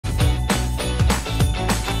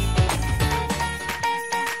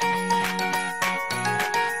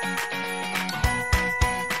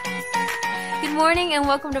morning and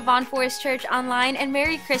welcome to Vaughn Forest Church Online and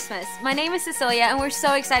Merry Christmas. My name is Cecilia and we're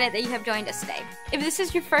so excited that you have joined us today. If this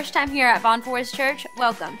is your first time here at Vaughn Forest Church,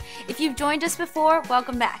 welcome. If you've joined us before,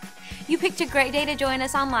 welcome back. You picked a great day to join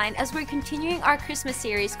us online as we're continuing our Christmas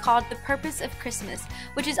series called The Purpose of Christmas,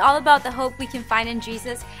 which is all about the hope we can find in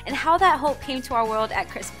Jesus and how that hope came to our world at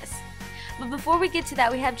Christmas. But before we get to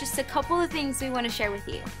that, we have just a couple of things we want to share with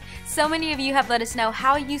you. So many of you have let us know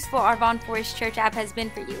how useful our Vaughn Forest Church app has been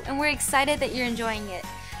for you, and we're excited that you're enjoying it.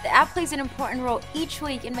 The app plays an important role each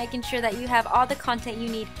week in making sure that you have all the content you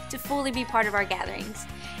need to fully be part of our gatherings.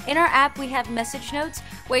 In our app, we have message notes,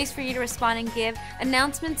 ways for you to respond and give,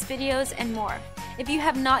 announcements, videos, and more. If you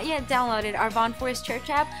have not yet downloaded our Vaughn Forest Church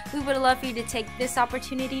app, we would love for you to take this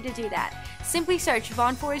opportunity to do that. Simply search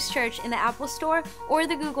Vaughn Forest Church in the Apple Store or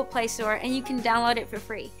the Google Play Store and you can download it for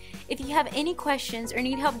free. If you have any questions or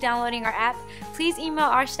need help downloading our app, please email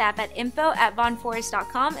our staff at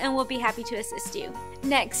info@vaughnforest.com and we'll be happy to assist you.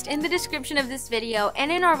 Next, in the description of this video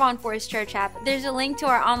and in our Vaughn Forest Church app, there's a link to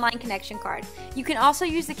our online connection card. You can also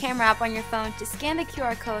use the camera app on your phone to scan the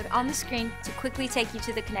QR code on the screen to quickly take you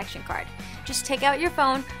to the connection card. Just take out your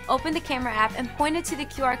phone, open the camera app, and point it to the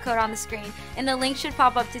QR code on the screen, and the link should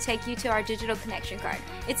pop up to take you to our digital connection card.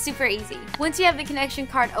 It's super easy. Once you have the connection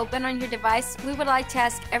card open on your device, we would like to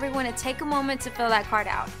ask everyone to take a moment to fill that card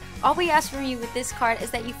out. All we ask from you with this card is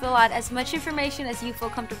that you fill out as much information as you feel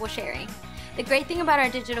comfortable sharing. The great thing about our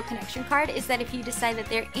digital connection card is that if you decide that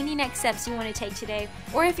there are any next steps you want to take today,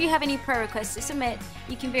 or if you have any prayer requests to submit,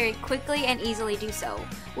 you can very quickly and easily do so.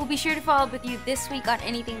 We'll be sure to follow up with you this week on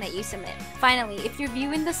anything that you submit. Finally, if you're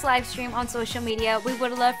viewing this live stream on social media, we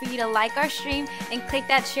would love for you to like our stream and click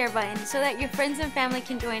that share button so that your friends and family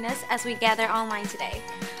can join us as we gather online today.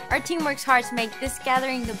 Our team works hard to make this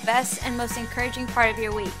gathering the best and most encouraging part of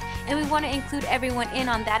your week, and we want to include everyone in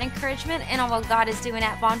on that encouragement and on what God is doing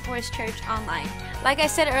at Vaughn Forest Church Online. Like I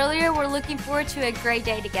said earlier, we're looking forward to a great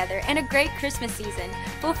day together and a great Christmas season.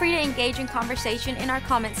 Feel free to engage in conversation in our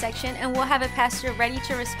comment section, and we'll have a pastor ready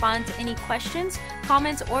to respond to any questions,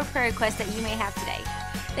 comments, or prayer requests that you may have today.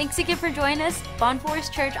 Thanks again for joining us. Vaughn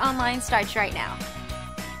Forest Church Online starts right now.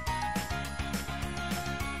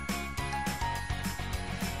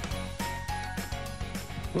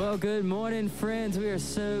 Well, good morning, friends. We are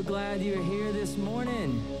so glad you're here this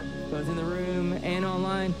morning, both in the room and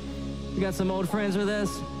online. We got some old friends with us,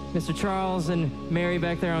 Mr. Charles and Mary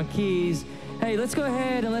back there on keys. Hey, let's go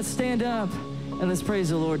ahead and let's stand up and let's praise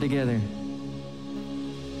the Lord together.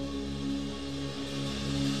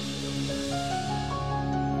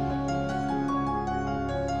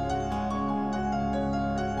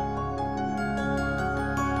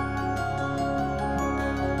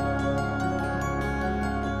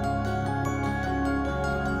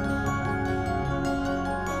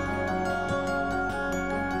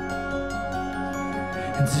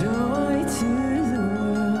 Joy to the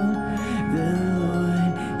world, the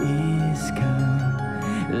Lord is come.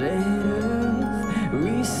 Let earth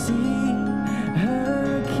receive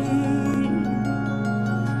her King.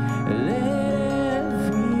 Let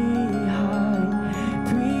every heart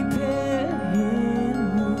prepare Him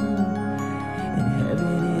room. In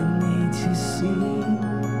heaven and nature sing.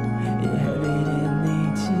 In heaven and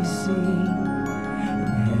nature sing.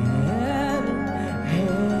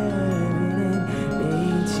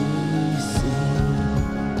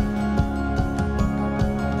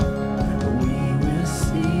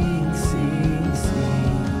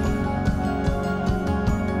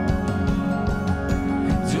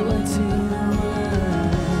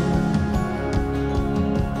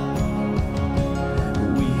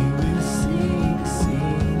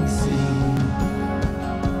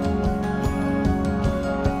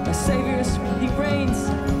 Savior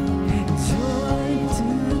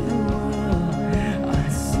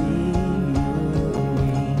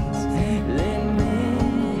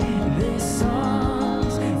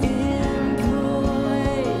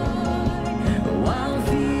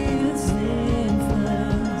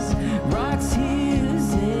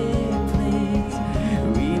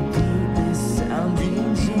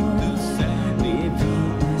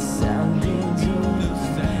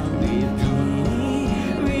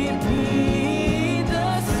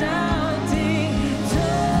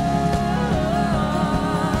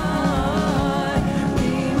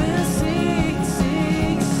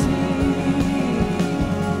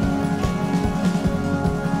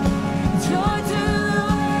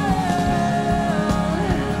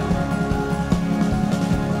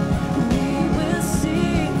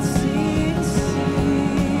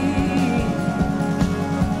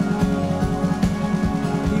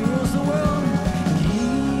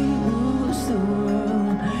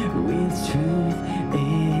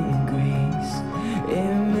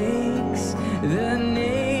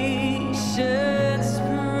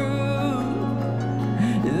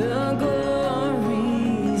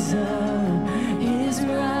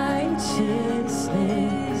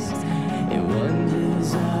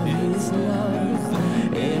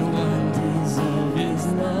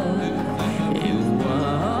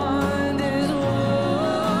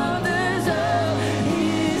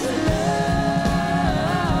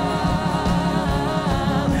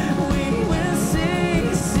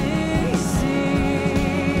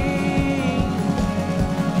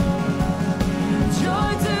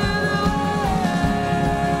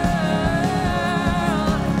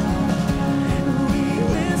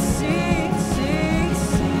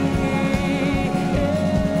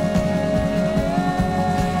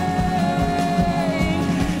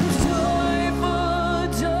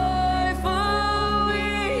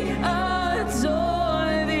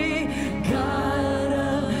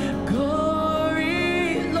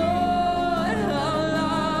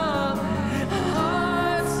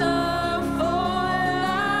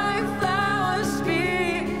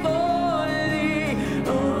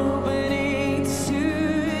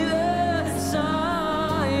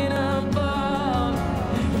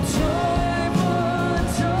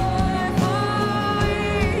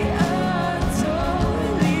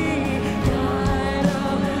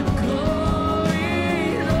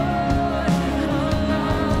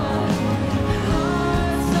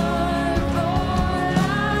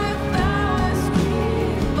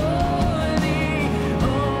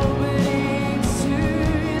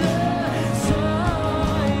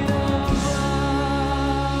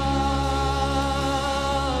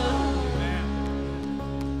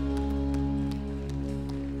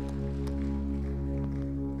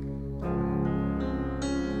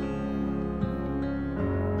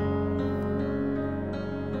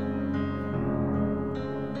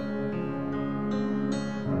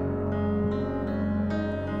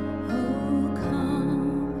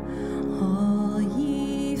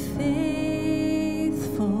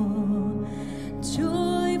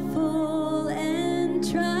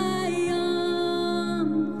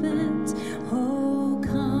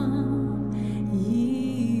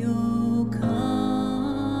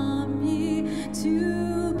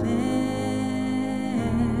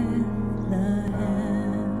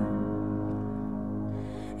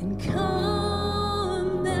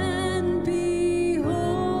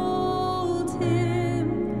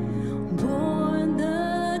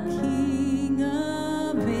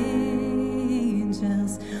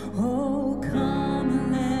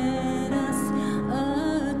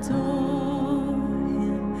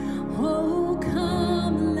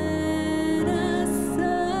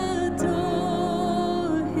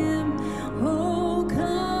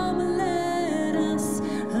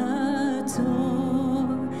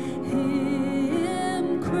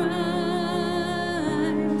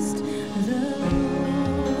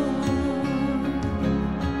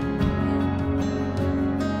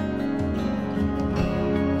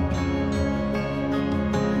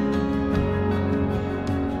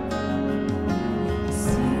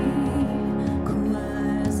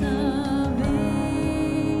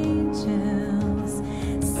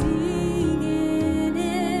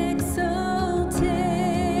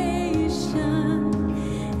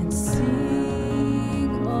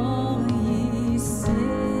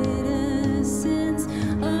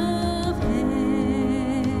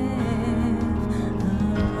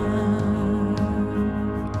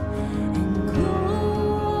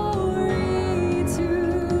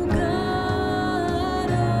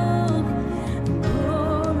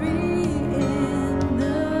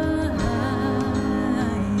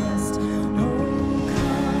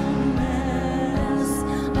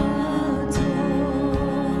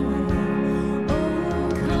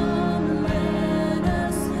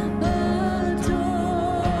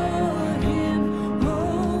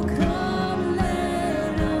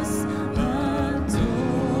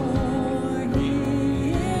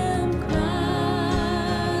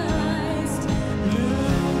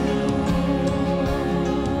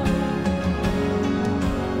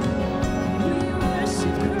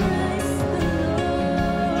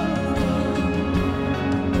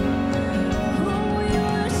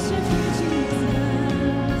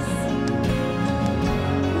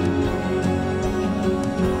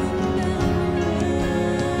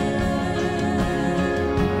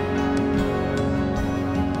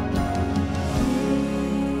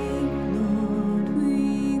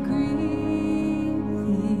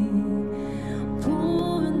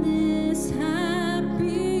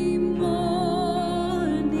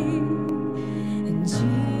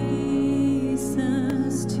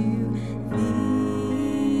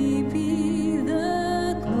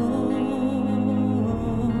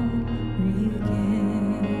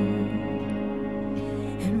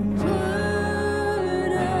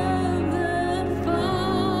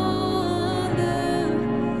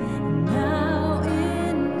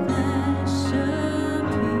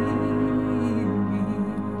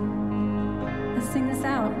this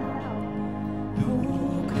out.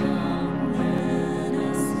 Oh, come, let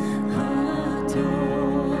us adore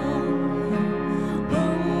Him.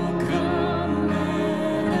 Oh, come,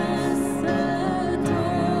 let us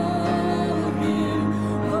adore Him.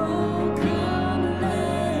 Oh, come,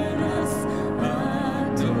 let us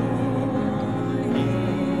adore Him.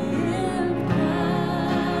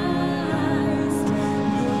 Christ,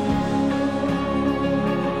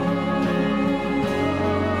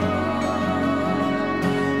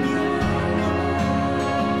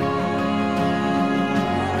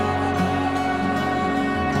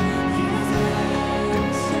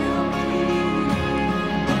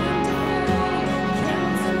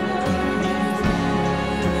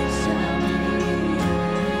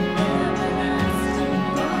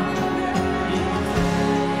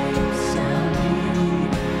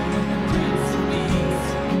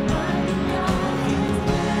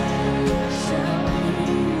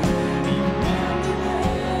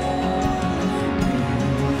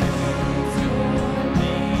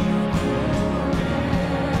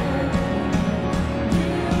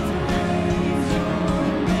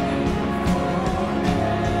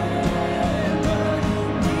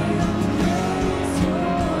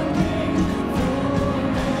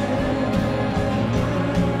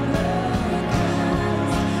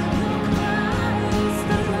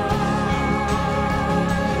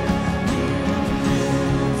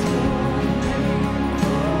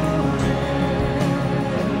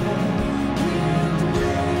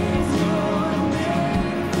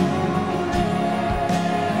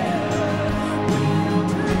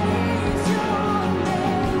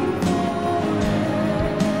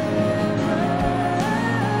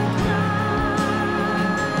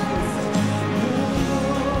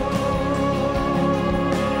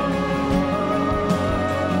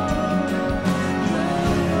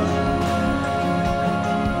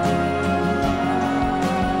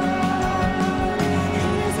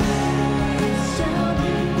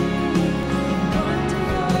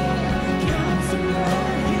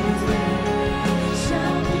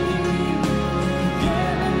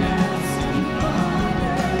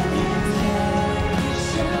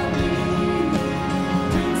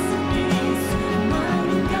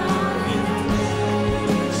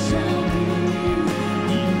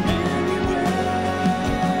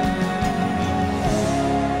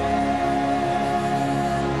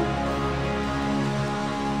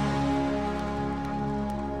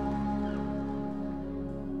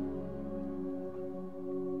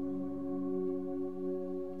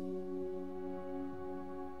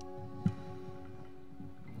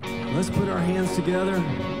 Let's put our hands together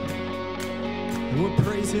and we'll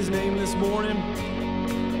praise His name this morning.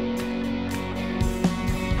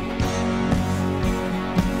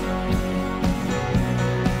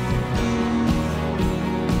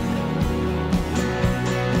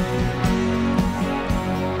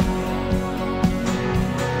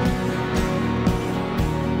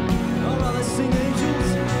 All right, let's sing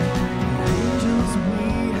Angels. Angels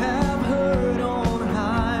we have heard on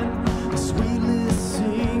high, sweetly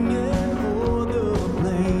singing o'er the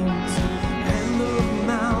plains and the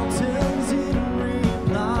mountains in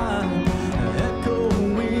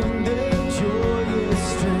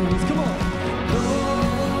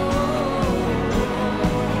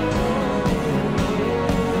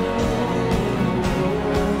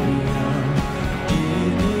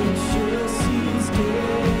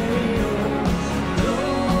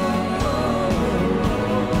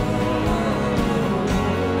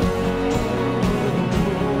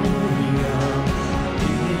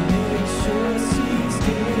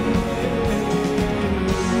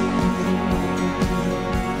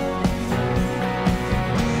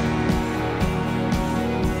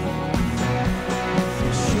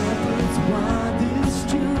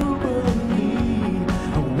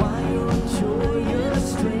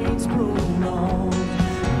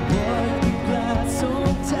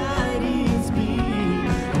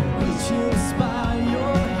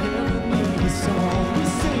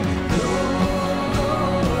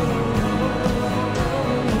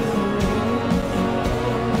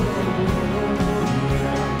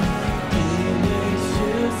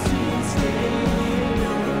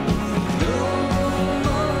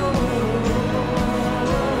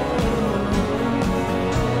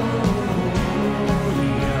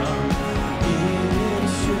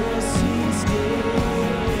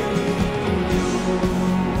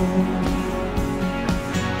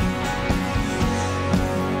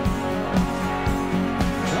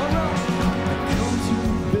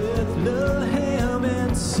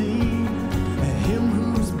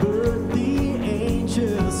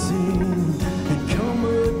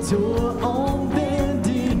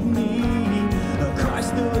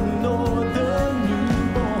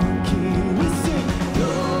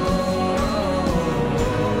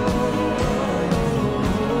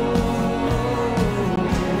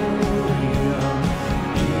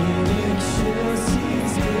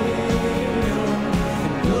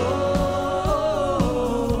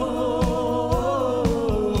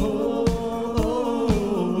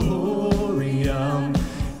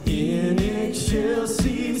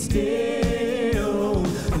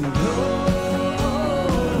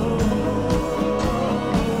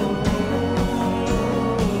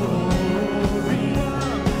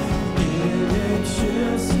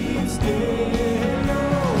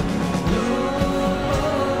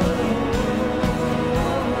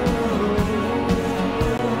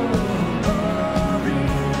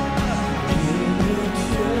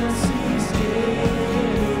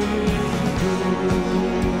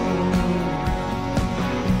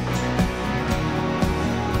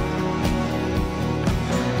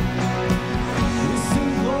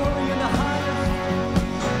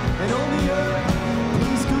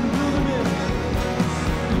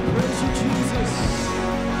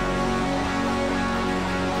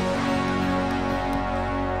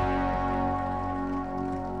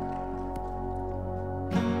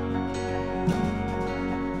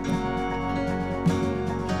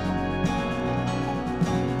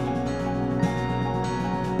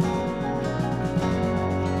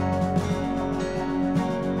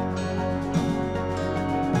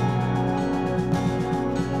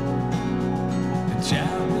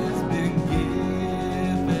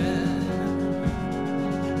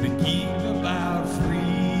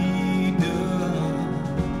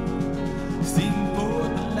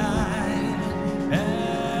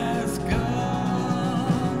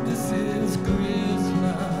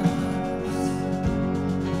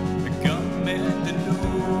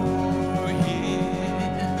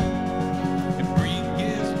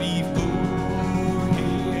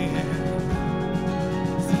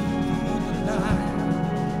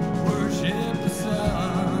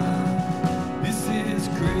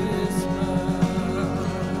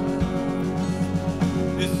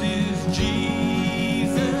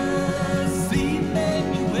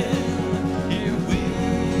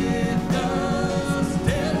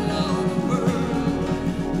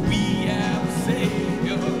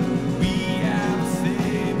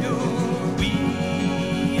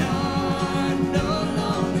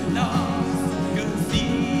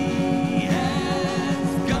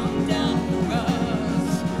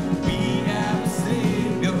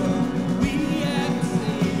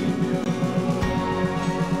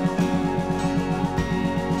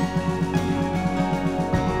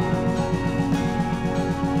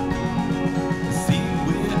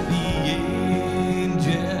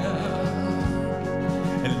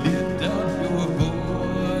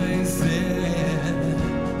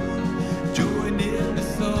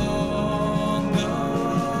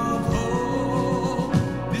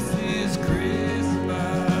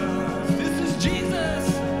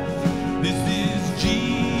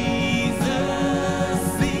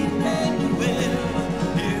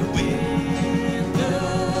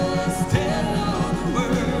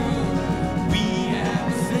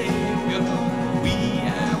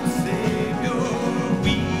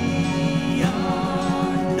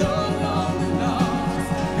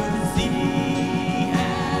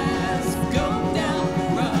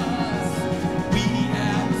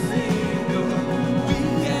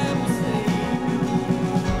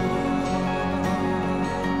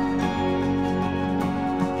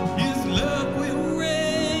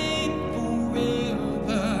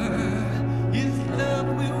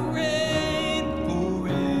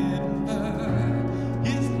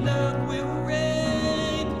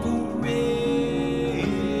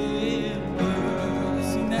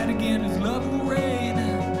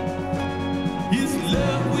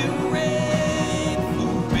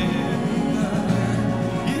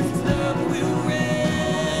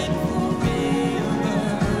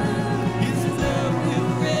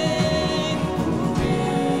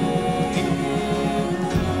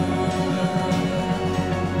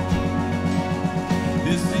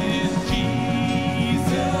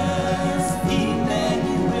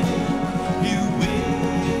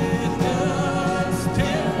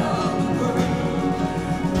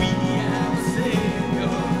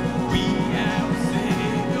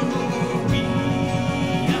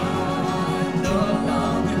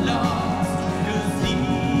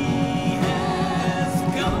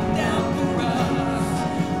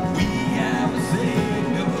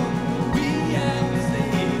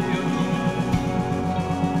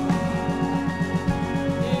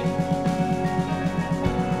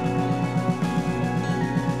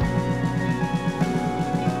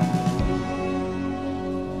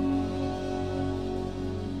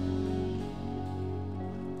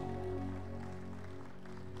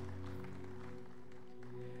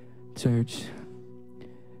Church,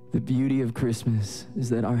 the beauty of Christmas is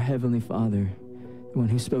that our Heavenly Father, the one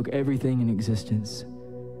who spoke everything in existence,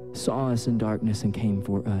 saw us in darkness and came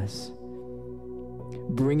for us,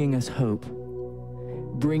 bringing us hope,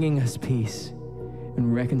 bringing us peace,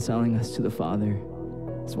 and reconciling us to the Father.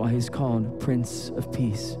 That's why he's called Prince of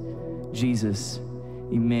Peace, Jesus,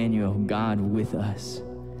 Emmanuel, God with us.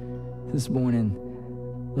 This morning,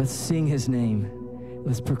 let's sing his name.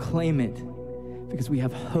 Let's proclaim it, because we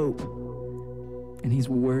have hope, and he's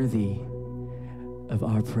worthy of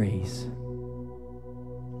our praise.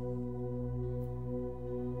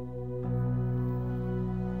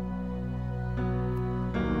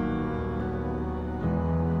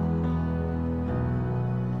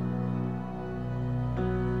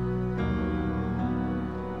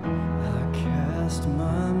 I cast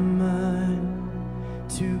my mind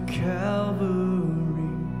to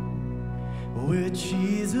Calvary, where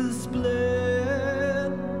Jesus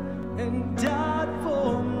bled and died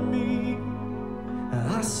for me.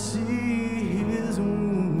 I see his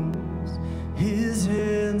wounds, his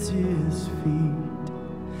hands, his feet,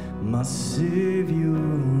 my Savior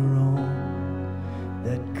on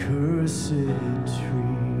that cursed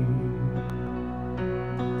tree.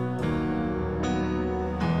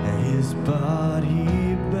 His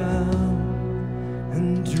body bound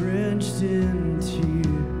and drenched in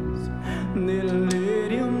tears, they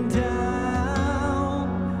laid him down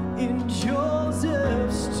in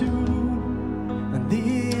Joseph's tomb, and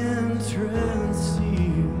the entrance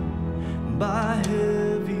sealed by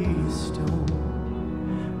heavy stone.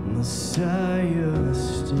 Messiah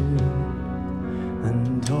still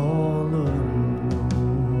and all unknown.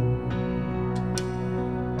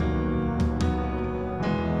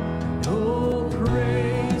 Oh,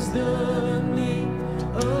 praise the name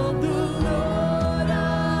of the Lord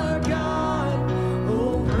our God.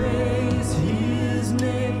 Oh, praise his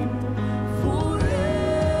name forevermore.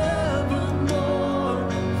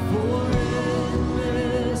 For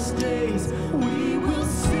endless days we will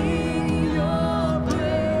sing your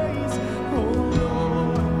praise. Oh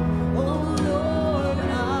Lord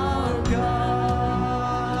our God.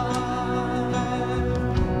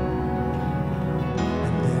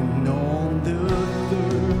 And then on the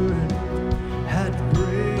third, at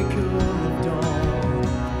break of dawn,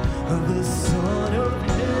 the Son of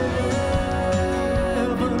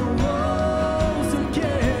Heaven rose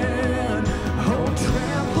again. Oh,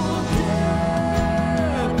 trample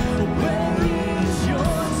death, where is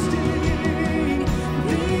your sting?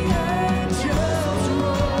 The angels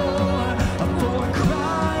roar for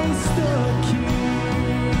Christ the King.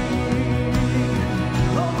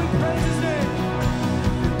 Oh, we praise his name.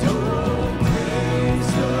 Oh, praise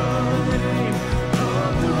the name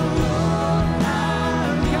of the Lord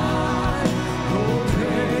our God. Oh,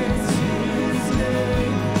 praise his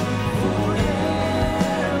name forevermore.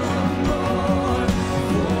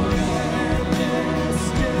 For endless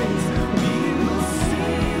days we will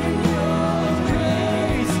sing your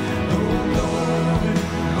praise. Oh Lord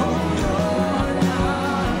our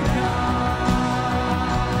God.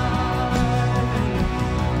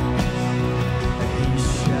 He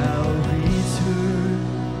shall return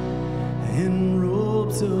in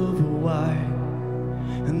robes of white,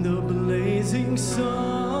 and the blazing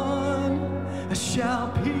sun shall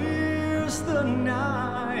pierce the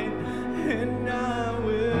night, and I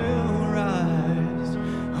will rise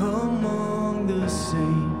among the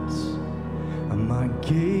saints, my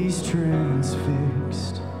gaze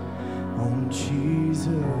transfixed on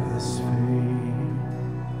Jesus' face.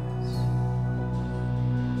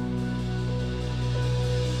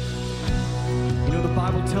 You know, the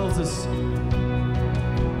Bible tells us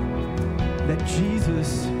that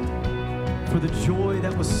Jesus, for the joy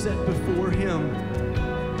that was set before him,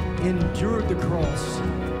 endured the cross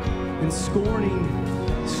and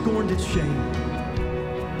scorned its shame.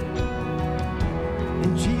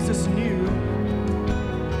 And Jesus knew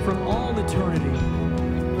from all eternity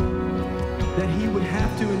that he would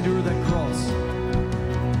have to endure that cross.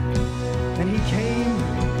 And he came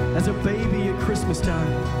as a baby at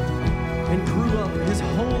Christmastime and grew up his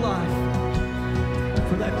whole life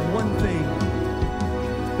for that one thing,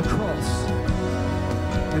 the cross.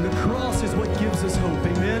 And the cross is what gives us hope,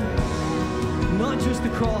 amen? Not just the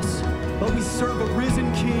cross, but we serve a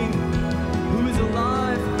risen King who is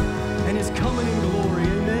alive and is coming in glory,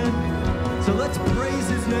 amen? So let's praise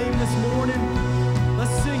his name this morning.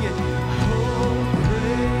 Let's sing it. Oh,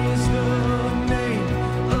 praise the name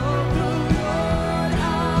of the Lord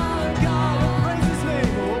our God. Oh, praise his name.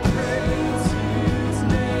 Oh, praise his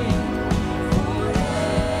name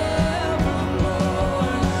forevermore.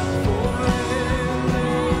 For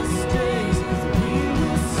endless days we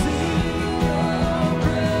will sing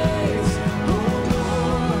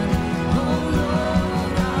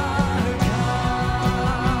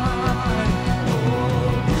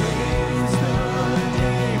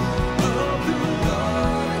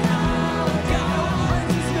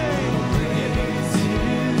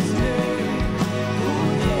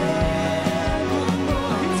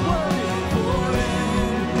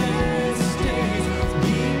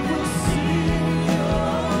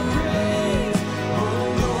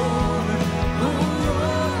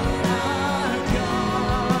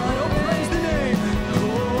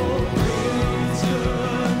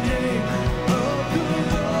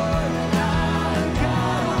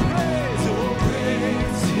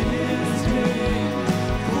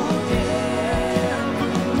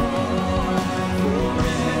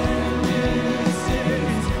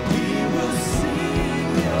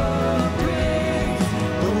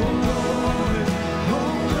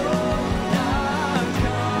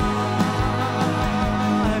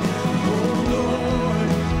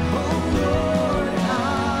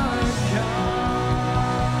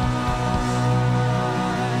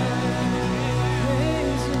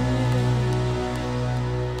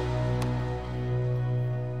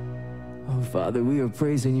Father, we are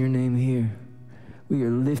praising your name here. We are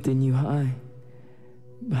lifting you high,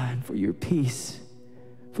 God, for your peace,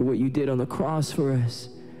 for what you did on the cross for us,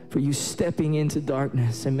 for you stepping into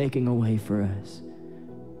darkness and making a way for us.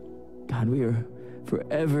 God, we are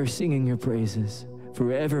forever singing your praises,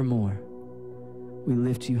 forevermore. We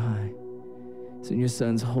lift you high. It's in your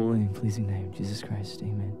Son's holy and pleasing name, Jesus Christ,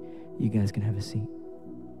 amen. You guys can have a seat.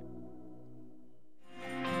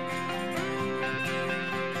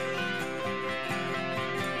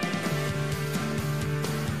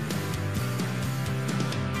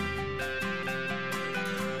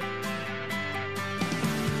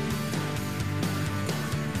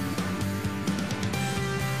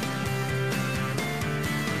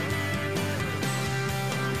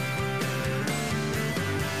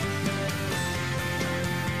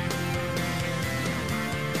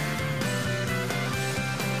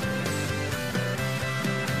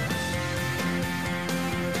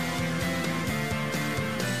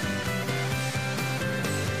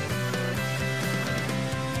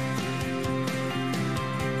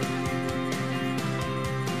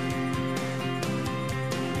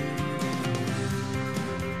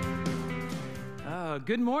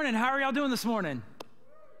 Good morning. How are y'all doing this morning?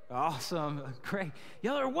 Awesome. Great.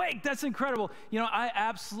 Y'all are awake. That's incredible. You know, I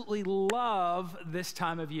absolutely love this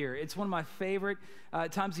time of year. It's one of my favorite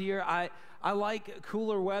times of year. I like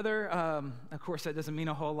cooler weather. Of course, that doesn't mean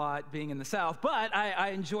a whole lot being in the South, but I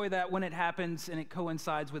enjoy that when it happens and it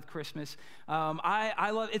coincides with Christmas.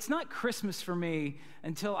 I love, it's not Christmas for me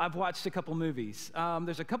until I've watched a couple movies.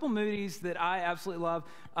 There's a couple movies that I absolutely love.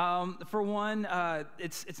 For one,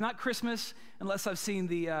 it's not Christmas unless I've seen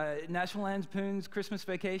the National Lampoon's Christmas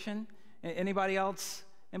Vacation. Anybody else?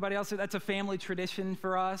 Anybody else? That's a family tradition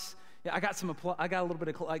for us. Yeah, I got a little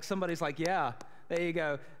bit of, like, somebody's like, yeah. There you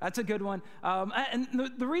go. That's a good one.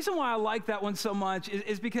 And the reason why I like that one so much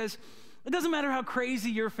is because it doesn't matter how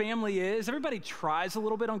crazy your family is. Everybody tries a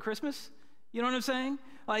little bit on Christmas. You know what I'm saying?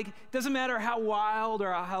 Like, it doesn't matter how wild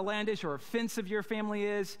or how outlandish or offensive your family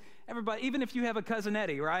is. Everybody, even if you have a cousin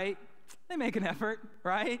Eddie, right? They make an effort,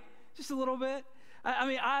 right? Just a little bit. I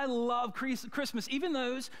mean, I love Christmas, even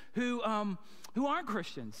those who aren't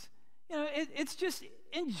Christians. You know, it's just,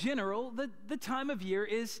 in general, the time of year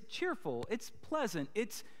is cheerful. It's pleasant.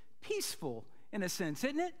 It's peaceful, in a sense,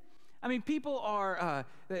 isn't it? I mean, people are,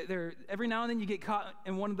 they're every now and then you get caught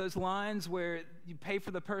in one of those lines where you pay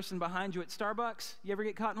for the person behind you at Starbucks. You ever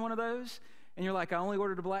get caught in one of those? And you're like, I only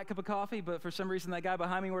ordered a black cup of coffee, but for some reason that guy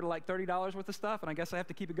behind me ordered like $30 worth of stuff, and I guess I have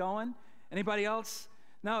to keep it going. Anybody else?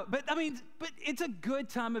 No, but it's a good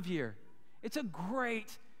time of year. It's a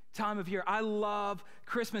great time of year. I love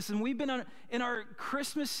Christmas, and we've been in our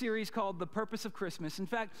Christmas series called The Purpose of Christmas. In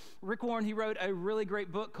fact, Rick Warren, he wrote a really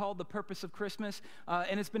great book called The Purpose of Christmas,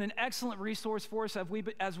 and it's been an excellent resource for us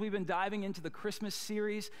as we've been diving into the Christmas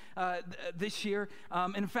series this year.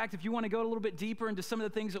 In fact, if you want to go a little bit deeper into some of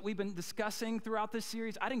the things that we've been discussing throughout this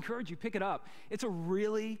series, I'd encourage you, pick it up. It's a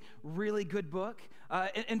really, really good book.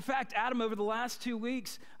 In fact, Adam, over the last 2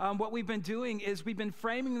 weeks, what we've been doing is we've been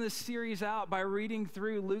framing this series out by reading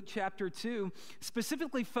through Luke chapter 2,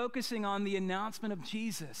 specifically focusing on the announcement of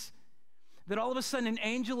Jesus. That all of a sudden an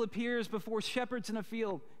angel appears before shepherds in a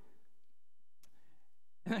field.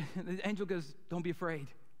 And the angel goes, don't be afraid.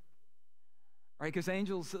 Right? Because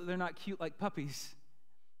angels, they're not cute like puppies.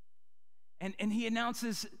 And he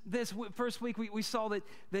announces this. First week we saw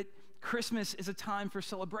that Christmas is a time for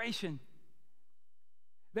celebration.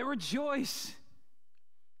 They rejoice.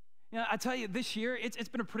 You know, I tell you, this year, it's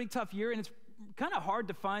been a pretty tough year, and it's kind of hard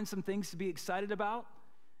to find some things to be excited about,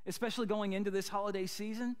 especially going into this holiday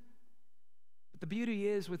season. But the beauty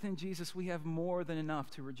is, within Jesus, we have more than enough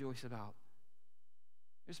to rejoice about.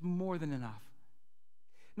 There's more than enough.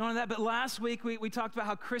 Not only that, but last week, we talked about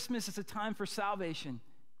how Christmas is a time for salvation.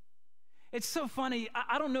 It's so funny.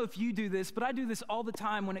 I don't know if you do this, but I do this all the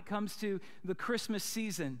time when it comes to the Christmas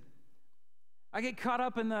season. I get caught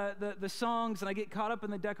up in the songs, and I get caught up in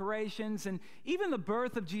the decorations, and even the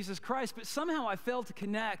birth of Jesus Christ, but somehow I fail to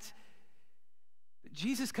connect that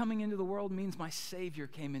Jesus coming into the world means my Savior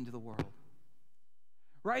came into the world.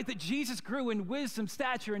 Right? That Jesus grew in wisdom,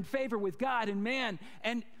 stature, and favor with God and man,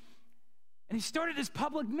 and he started his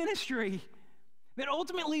public ministry that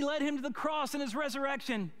ultimately led him to the cross and his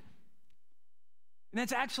resurrection. And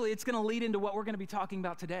it's going to lead into what we're going to be talking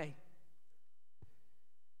about today.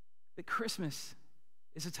 That Christmas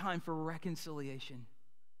is a time for reconciliation.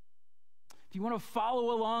 If you want to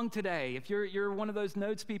follow along today, if you're one of those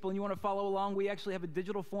notes people and you want to follow along, we actually have a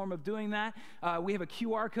digital form of doing that. We have a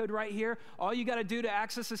QR code right here. All you got to do to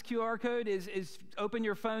access this QR code is open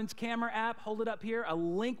your phone's camera app, hold it up here. A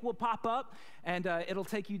link will pop up, and it'll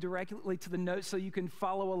take you directly to the notes so you can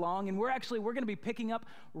follow along. And we're going to be picking up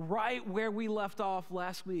right where we left off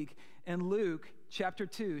last week in Luke chapter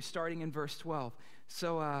 2, starting in verse 12.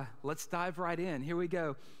 So let's dive right in. Here we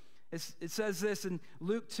go. It says this in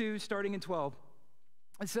Luke 2, starting in 12.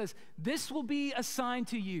 It says, "This will be a sign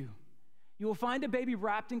to you. You will find a baby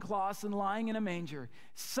wrapped in cloths and lying in a manger."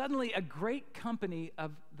 Suddenly, a great company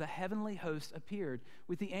of the heavenly host appeared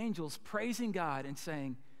with the angels, praising God and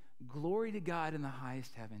saying, "Glory to God in the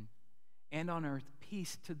highest heaven, and on earth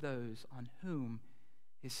peace to those on whom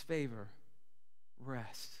his favor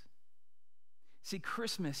rests." See,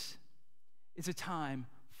 Christmas is a time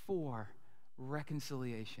for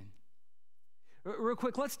reconciliation. Real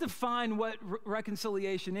quick, let's define what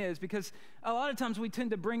reconciliation is, because a lot of times we tend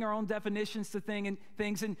to bring our own definitions to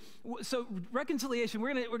things. And so reconciliation,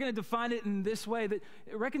 we're gonna define it in this way, that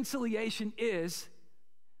reconciliation is,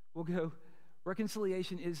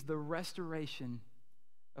 reconciliation is the restoration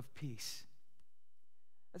of peace.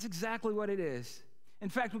 That's exactly what it is. In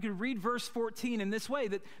fact, we can read verse 14 in this way,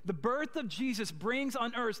 that the birth of Jesus brings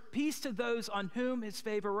on earth peace to those on whom his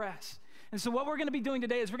favor rests. And so what we're going to be doing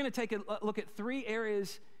today is we're going to take a look at 3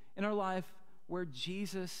 areas in our life where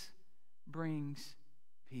Jesus brings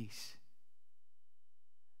peace.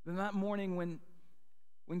 Then that morning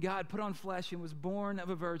when God put on flesh and was born of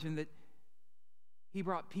a virgin, that he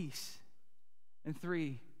brought peace in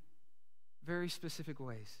 3 very specific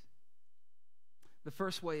ways. The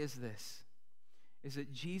first way is this, is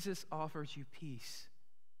that Jesus offers you peace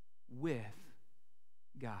with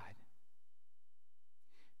God.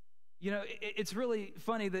 You know, it's really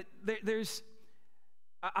funny that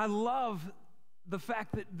I love the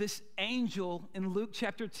fact that this angel in Luke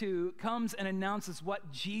chapter 2 comes and announces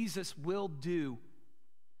what Jesus will do,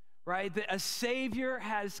 right? That a Savior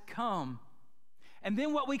has come. And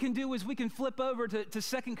then what we can do is we can flip over to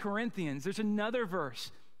 2 Corinthians. There's another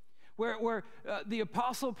verse where the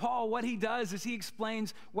Apostle Paul, what he does is he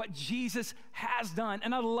explains what Jesus has done.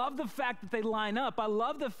 And I love the fact that they line up. I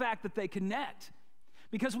love the fact that they connect.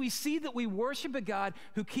 Because we see that we worship a God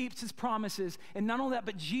who keeps his promises. And not only that,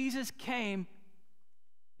 but Jesus came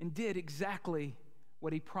and did exactly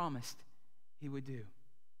what he promised he would do.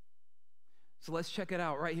 So let's check it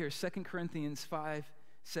out right here. 2 Corinthians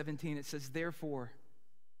 5:17. It says, "Therefore,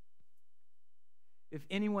 if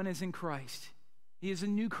anyone is in Christ, he is a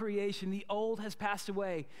new creation. The old has passed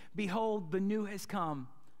away. Behold, the new has come.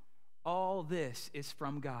 All this is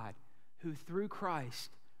from God, who through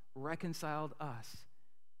Christ reconciled us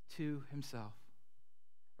to himself."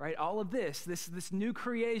 Right? All of this new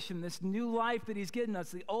creation, this new life that he's given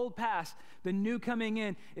us, the old past, the new coming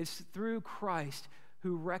in, is through Christ,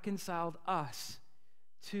 who reconciled us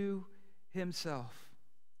to himself.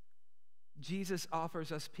 Jesus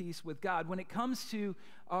offers us peace with God. When it comes to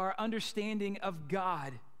our understanding of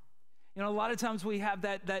God, you know, a lot of times we have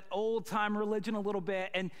that old-time religion a little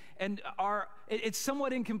bit, and it's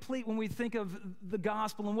somewhat incomplete when we think of the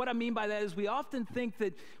gospel. And what I mean by that is we often think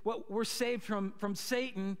that we're saved from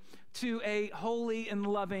Satan to a holy and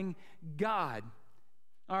loving God.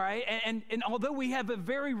 All right? And although we have a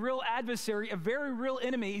very real adversary, a very real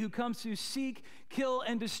enemy who comes to seek, kill,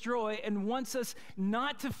 and destroy, and wants us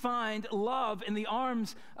not to find love in the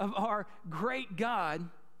arms of our great God,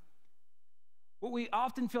 what we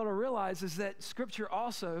often fail to realize is that Scripture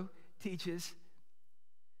also teaches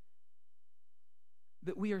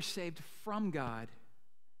that we are saved from God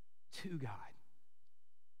to God.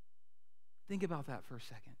 Think about that for a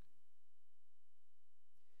second.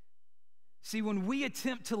 See, when we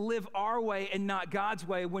attempt to live our way and not God's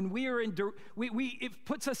way, when we are it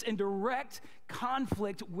puts us in direct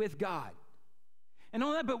conflict with God. And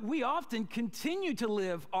all that, but we often continue to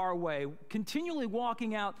live our way, continually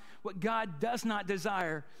walking out what God does not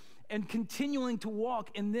desire, and continuing to walk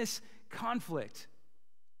in this conflict.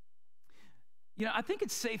 You know, I think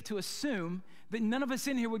it's safe to assume that none of us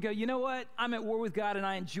in here would go, you know what, I'm at war with God and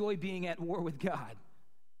I enjoy being at war with God.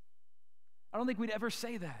 I don't think we'd ever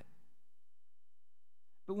say that.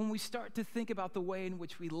 But when we start to think about the way in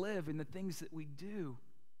which we live and the things that we do,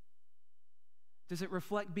 does it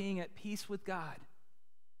reflect being at peace with God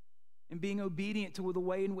and being obedient to the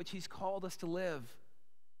way in which he's called us to live?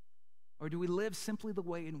 Or do we live simply the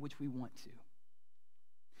way in which we want to?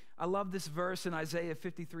 I love this verse in Isaiah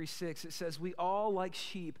 53:6. It says, "We all like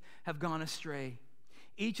sheep have gone astray.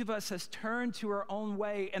 Each of us has turned to our own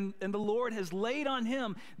way, and the Lord has laid on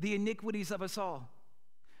him the iniquities of us all."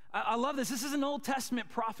 I love this. This is an Old Testament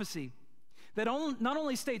prophecy that not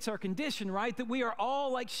only states our condition, right, that we are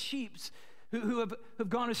all like sheep who have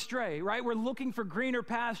gone astray, right? We're looking for greener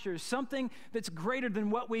pastures, something that's greater than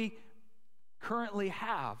what we currently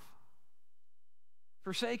have,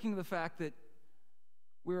 forsaking the fact that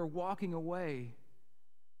we are walking away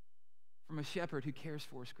from a shepherd who cares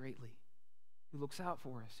for us greatly, who looks out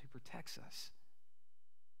for us, who protects us.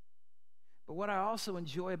 But what I also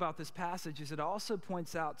enjoy about this passage is it also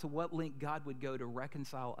points out to what length God would go to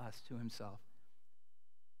reconcile us to himself.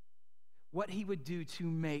 What he would do to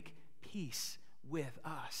make peace with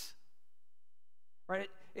us. Right?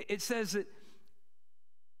 It says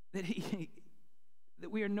that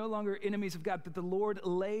we are no longer enemies of God, but the Lord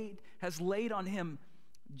has laid on him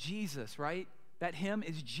Jesus, right? That him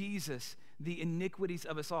is Jesus, the iniquities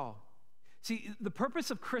of us all. See, the purpose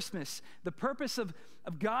of Christmas, the purpose of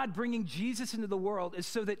God bringing Jesus into the world is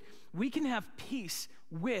so that we can have peace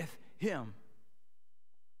with him.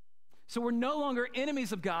 So we're no longer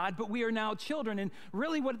enemies of God, but we are now children. And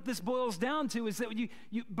really what this boils down to is that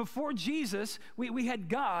before Jesus, we had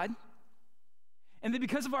God, and that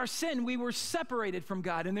because of our sin, we were separated from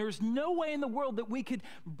God. And there was no way in the world that we could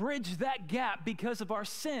bridge that gap because of our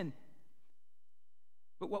sin.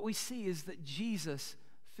 But what we see is that Jesus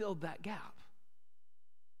filled that gap.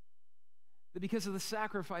 That because of the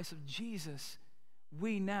sacrifice of Jesus,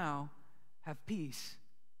 we now have peace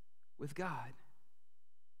with God.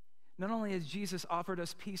 Not only has Jesus offered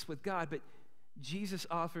us peace with God, but Jesus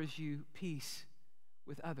offers you peace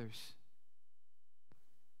with others.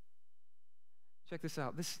 Check this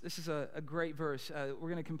out. This is a great verse. We're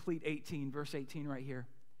going to complete verse 18 right here.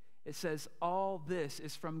 It says, all this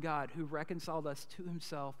is from God who reconciled us to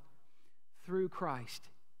himself through Christ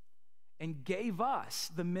and gave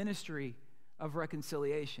us the ministry of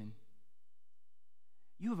reconciliation.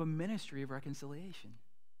 You have a ministry of reconciliation.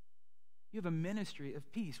 You have a ministry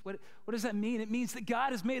of peace. What does that mean? It means that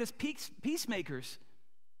God has made us peacemakers.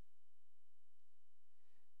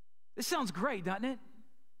 This sounds great, doesn't it?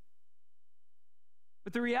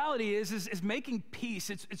 But the reality is making peace,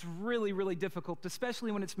 it's really, really difficult,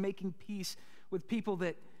 especially when it's making peace with people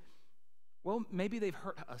that, well, maybe they've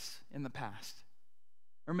hurt us in the past.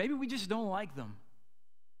 Or maybe we just don't like them.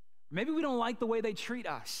 Maybe we don't like the way they treat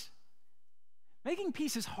us. Making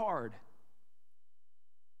peace is hard.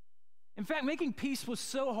 In fact, making peace was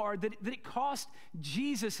so hard that it cost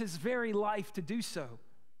Jesus his very life to do so.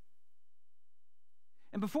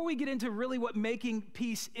 And before we get into really what making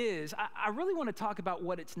peace is, I really want to talk about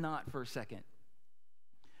what it's not for a second.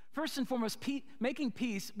 First and foremost, making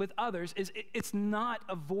peace with others it's not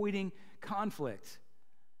avoiding conflict.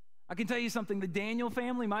 I can tell you something, the Daniel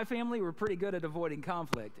family, my family, were pretty good at avoiding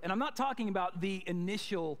conflict. And I'm not talking about the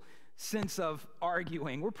initial sense of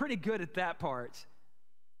arguing. We're pretty good at that part.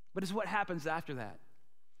 But it's what happens after that.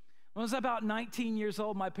 When I was about 19 years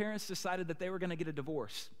old, my parents decided that they were going to get a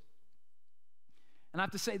divorce. And I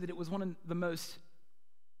have to say that it was one of the most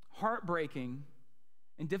heartbreaking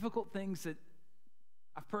and difficult things that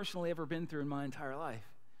I've personally ever been through in my entire life.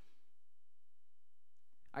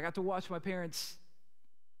 I got to watch my parents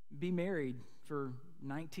be married for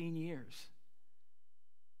 19 years.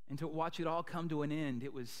 And to watch it all come to an end,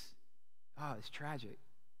 it's tragic.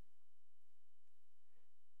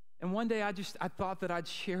 And one day I thought that I'd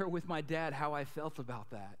share with my dad how I felt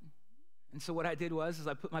about that. And so what I did was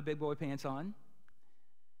I put my big boy pants on,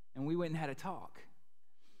 and we went and had a talk.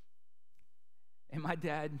 And my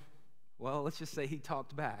dad, well, let's just say he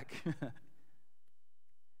talked back.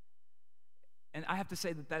 And I have to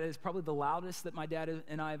say that is probably the loudest that my dad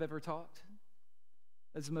and I have ever talked.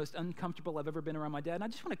 That's the most uncomfortable I've ever been around my dad. And I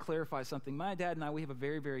just want to clarify something. My dad and I, we have a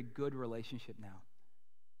very, very good relationship now.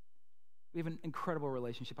 We have an incredible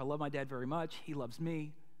relationship. I love my dad very much. He loves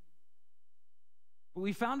me. But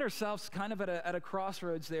we found ourselves kind of at a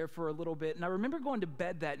crossroads there for a little bit. And I remember going to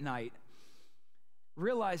bed that night,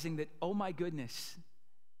 realizing that, oh my goodness,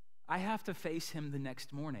 I have to face him the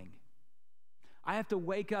next morning. I have to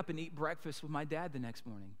wake up and eat breakfast with my dad the next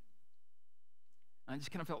morning. And I just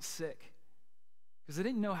kind of felt sick because I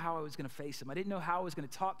didn't know how I was going to face him. I didn't know how I was going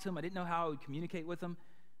to talk to him. I didn't know how I would communicate with him.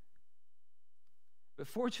 But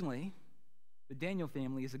fortunately, the Daniel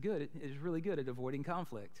family is really good at avoiding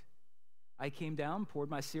conflict. I came down, poured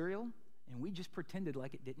my cereal, and we just pretended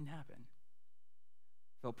like it didn't happen.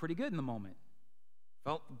 Felt pretty good in the moment.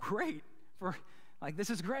 Felt great this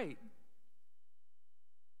is great.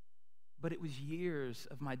 But it was years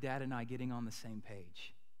of my dad and I getting on the same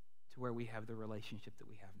page to where we have the relationship that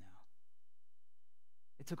we have now.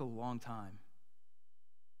 It took a long time.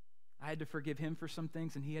 I had to forgive him for some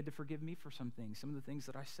things, and he had to forgive me for some things, some of the things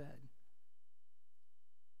that I said.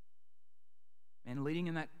 And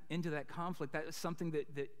leading into that conflict, that was something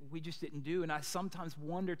that we just didn't do. And I sometimes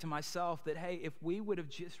wonder to myself that, hey, if we would have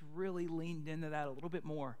just really leaned into that a little bit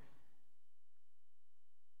more,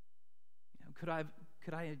 could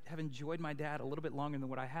I have enjoyed my dad a little bit longer than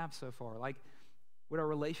what I have so far? Like, would our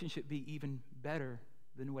relationship be even better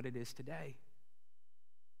than what it is today?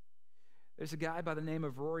 There's a guy by the name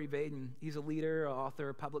of Rory Vaden. He's a leader, an author,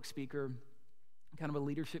 a public speaker, kind of a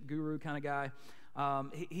leadership guru kind of guy.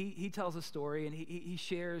 He tells a story, and he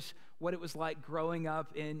shares what it was like growing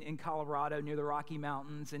up in Colorado near the Rocky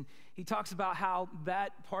Mountains. And he talks about how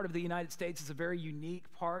that part of the United States is a very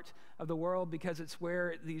unique part of the world because it's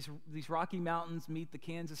where these Rocky Mountains meet the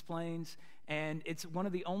Kansas Plains. And it's one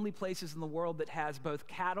of the only places in the world that has both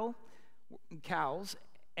cows,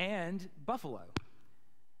 and buffalo.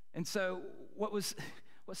 And so what's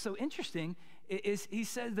so interesting is he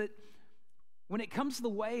says that when it comes to the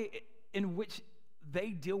way in which they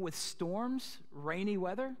deal with storms, rainy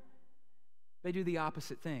weather, they do the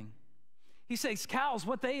opposite thing. He says cows,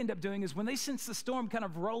 what they end up doing is when they sense the storm kind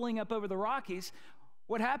of rolling up over the Rockies,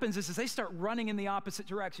 what happens is they start running in the opposite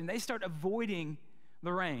direction. They start avoiding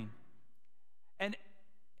the rain. And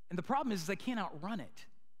the problem is they can't outrun it.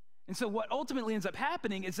 And so what ultimately ends up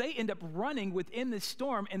happening is they end up running within this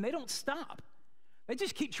storm, and they don't stop. They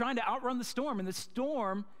just keep trying to outrun the storm, and the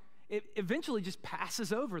storm, it eventually just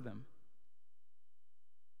passes over them.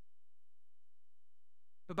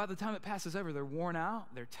 But by the time it passes over, they're worn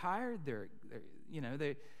out, they're tired, they're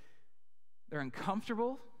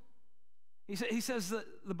uncomfortable. He says that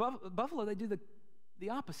the buffalo, they do the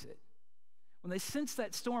opposite. When they sense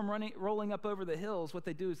that storm rolling up over the hills, what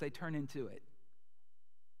they do is they turn into it.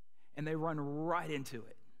 And they run right into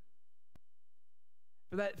it.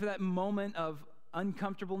 For that moment of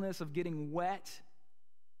uncomfortableness, of getting wet,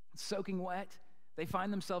 soaking wet, they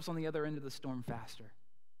find themselves on the other end of the storm faster.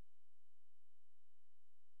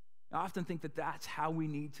 I often think that that's how we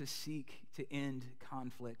need to seek to end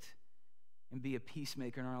conflict and be a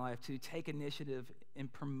peacemaker in our life, to take initiative in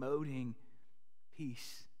promoting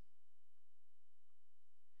peace.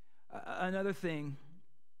 Another thing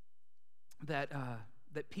that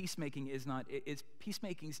peacemaking is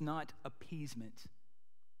not appeasement.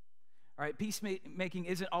 All right, peacemaking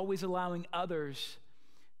isn't always allowing others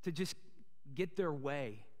to just get their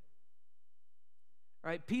way.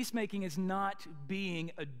 Right? Peacemaking is not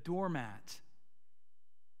being a doormat.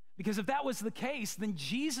 Because if that was the case, then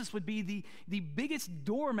Jesus would be the biggest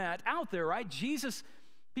doormat out there, right? Jesus,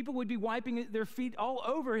 people would be wiping their feet all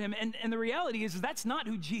over him. And the reality is that's not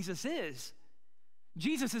who Jesus is.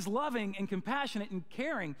 Jesus is loving and compassionate and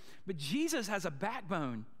caring, but Jesus has a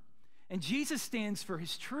backbone, and Jesus stands for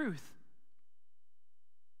his truth.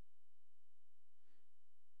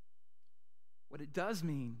 What it does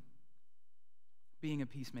mean, being a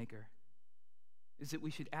peacemaker, is that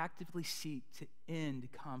we should actively seek to end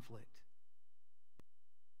conflict.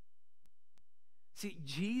 See,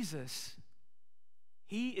 Jesus,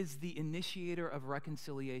 he is the initiator of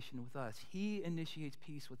reconciliation with us. He initiates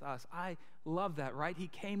peace with us. I love that, right? He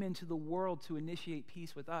came into the world to initiate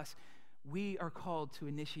peace with us. We are called to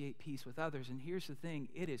initiate peace with others. And here's the thing,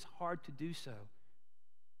 it is hard to do so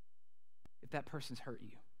if that person's hurt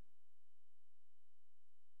you.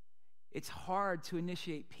 It's hard to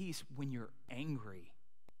initiate peace when you're angry,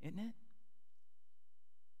 isn't it?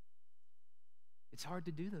 It's hard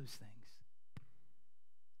to do those things.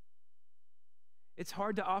 It's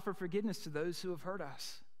hard to offer forgiveness to those who have hurt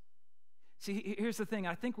us. See, here's the thing.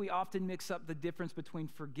 I think we often mix up the difference between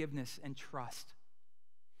forgiveness and trust.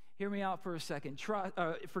 Hear me out for a second.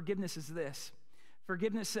 Forgiveness is this.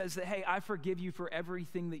 Forgiveness says that, hey, I forgive you for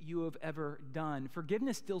everything that you have ever done.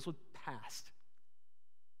 Forgiveness deals with past.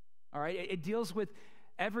 All right? It deals with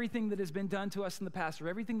everything that has been done to us in the past or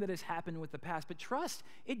everything that has happened with the past. But trust,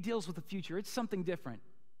 it deals with the future. It's something different.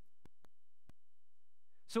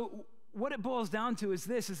 So what it boils down to is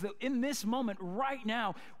this, is that in this moment right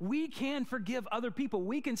now, we can forgive other people.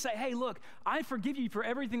 We can say, hey, look, I forgive you for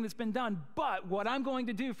everything that's been done, but what I'm going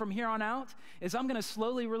to do from here on out is I'm going to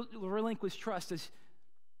slowly relinquish trust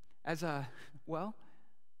as I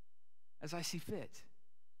see fit,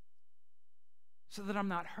 so that I'm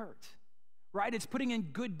not hurt, right? It's putting in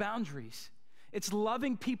good boundaries. It's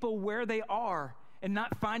loving people where they are and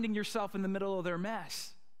not finding yourself in the middle of their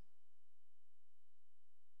mess.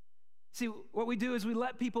 See, what we do is we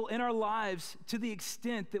let people in our lives to the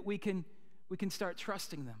extent that we can start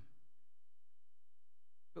trusting them.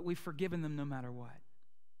 But we've forgiven them no matter what.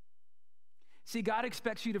 See, God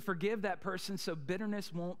expects you to forgive that person so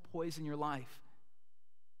bitterness won't poison your life.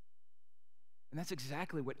 And that's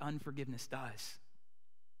exactly what unforgiveness does.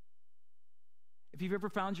 If you've ever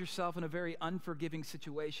found yourself in a very unforgiving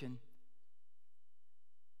situation,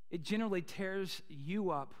 it generally tears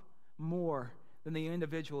you up more than the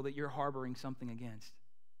individual that you're harboring something against.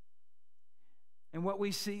 And what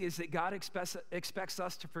we see is that God expects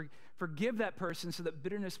us to forgive that person so that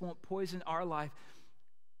bitterness won't poison our life.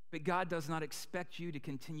 But God does not expect you to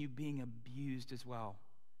continue being abused as well.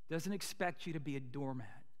 Doesn't expect you to be a doormat.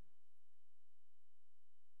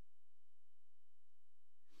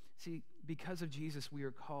 See, because of Jesus, we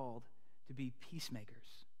are called to be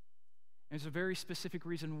peacemakers. And there's a very specific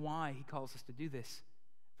reason why he calls us to do this.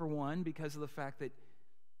 For one, because of the fact that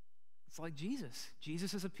it's like Jesus.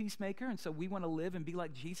 Jesus is a peacemaker, and so we want to live and be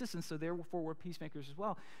like Jesus, and so therefore we're peacemakers as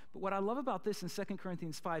well. But what I love about this in 2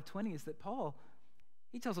 Corinthians 5:20 is that Paul,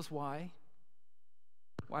 he tells us why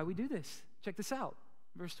we do this. Check this out.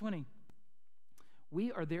 Verse 20.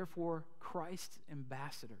 We are therefore Christ's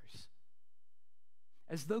ambassadors,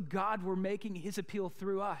 as though God were making his appeal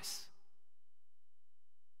through us.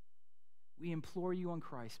 We implore you on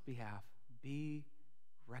Christ's behalf, be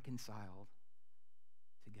reconciled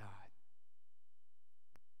to God.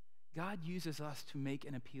 God uses us to make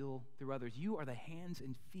an appeal through others. You are the hands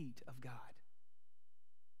and feet of God.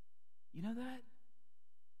 You know that?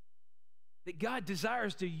 That God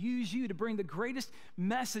desires to use you to bring the greatest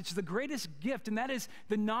message, the greatest gift, and that is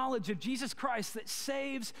the knowledge of Jesus Christ that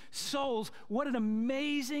saves souls. What an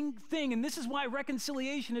amazing thing. And this is why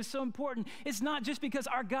reconciliation is so important. It's not just because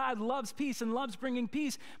our God loves peace and loves bringing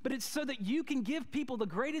peace, but it's so that you can give people the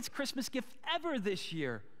greatest Christmas gift ever this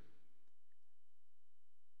year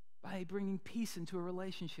by bringing peace into a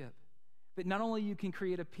relationship. That not only you can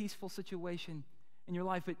create a peaceful situation in your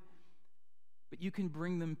life, but you can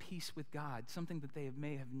bring them peace with God, something that they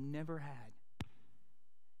may have never had.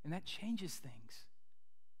 And that changes things.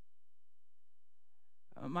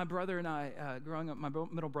 My brother and I, growing up, my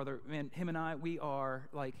middle brother, man, him and I, we are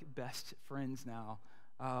like best friends now.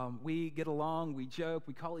 We get along, we joke,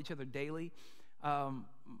 we call each other daily.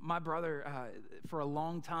 My brother, for a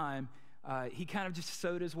long time, he kind of just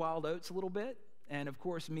sowed his wild oats a little bit. And of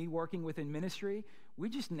course, me working within ministry, we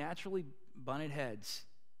just naturally butted heads.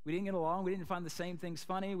 We didn't get along. We didn't find the same things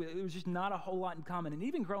funny. It was just not a whole lot in common. And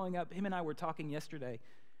even growing up, him and I were talking yesterday.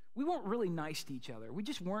 We weren't really nice to each other. We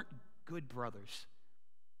just weren't good brothers.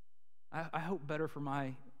 I hope better for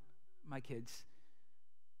my kids.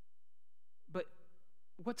 But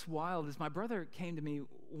what's wild is my brother came to me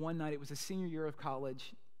one night. It was a senior year of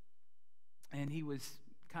college, and he was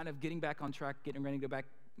kind of getting back on track, getting ready to go back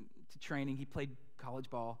to training. He played college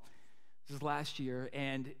ball. This was last year,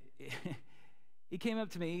 and he came up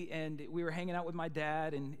to me, and we were hanging out with my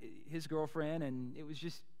dad and his girlfriend, and it was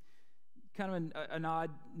just kind of an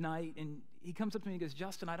odd night. And he comes up to me and goes,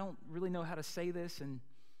 "Justin, I don't really know how to say this,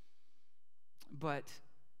 but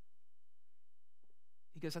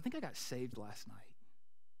he goes, I think I got saved last night."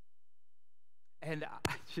 And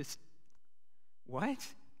I just, what?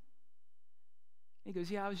 He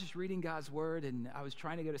goes, "Yeah, I was just reading God's word, and I was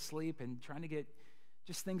trying to go to sleep and trying to get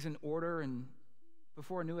just things in order, and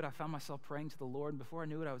before I knew it, I found myself praying to the Lord. And before I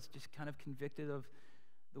knew it, I was just kind of convicted of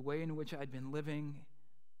the way in which I'd been living.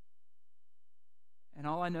 And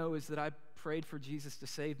all I know is that I prayed for Jesus to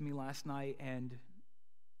save me last night, and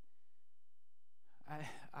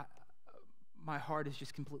my heart has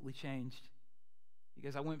just completely changed.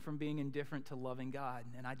 Because I went from being indifferent to loving God,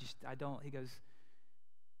 and I don't." He goes,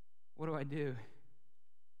 "What do I do?"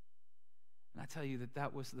 And I tell you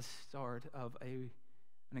that was the start of an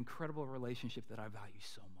incredible relationship that I value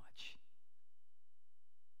so much.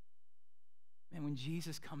 Man, when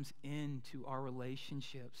Jesus comes into our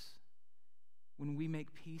relationships, when we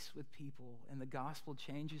make peace with people and the gospel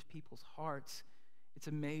changes people's hearts, it's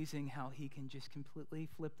amazing how he can just completely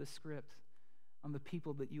flip the script on the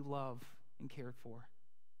people that you love and cared for.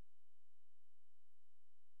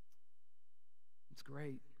 It's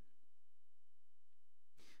great.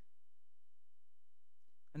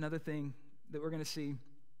 Another thing that we're going to see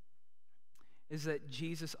is that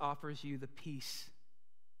Jesus offers you the peace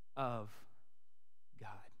of God.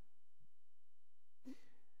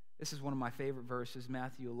 This is one of my favorite verses,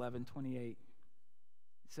 Matthew 11:28.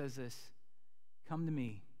 It says this, "Come to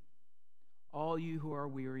me, all you who are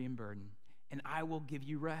weary and burdened, and I will give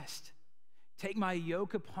you rest. Take my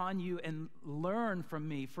yoke upon you and learn from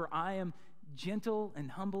me, for I am gentle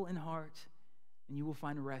and humble in heart, and you will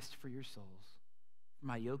find rest for your souls. For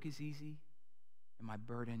my yoke is easy, and my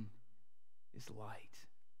burden is light."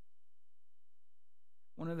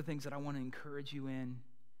 One of the things that I want to encourage you in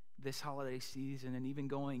this holiday season and even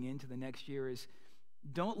going into the next year is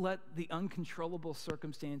don't let the uncontrollable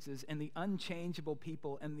circumstances and the unchangeable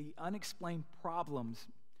people and the unexplained problems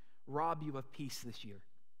rob you of peace this year?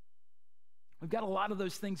 We've got a lot of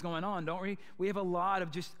those things going on, don't we? We have a lot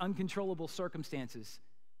of just uncontrollable circumstances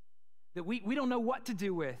that we don't know what to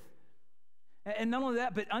do with. And not only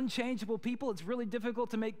that, but unchangeable people. It's really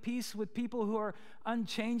difficult to make peace with people who are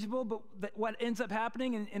unchangeable, but what ends up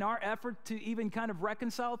happening in our effort to even kind of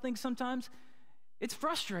reconcile things sometimes, it's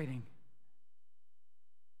frustrating.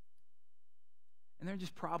 And they're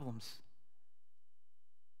just problems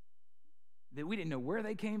that we didn't know where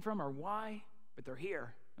they came from or why, but they're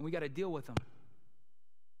here, and we got to deal with them.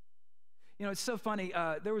 You know, it's so funny.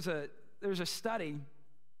 There was a study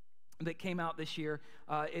that came out this year.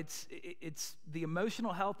 It's the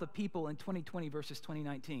emotional health of people in 2020 versus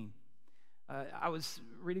 2019. I was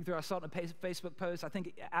reading through, I saw it in a Facebook post. I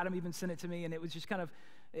think Adam even sent it to me, and it was just kind of,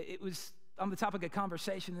 it was on the topic of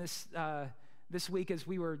conversation this week as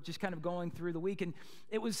we were just kind of going through the week. And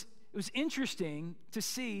it was interesting to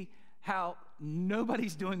see how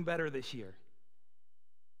nobody's doing better this year.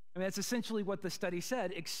 I mean, that's essentially what the study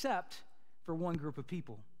said, except for one group of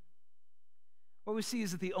people. What we see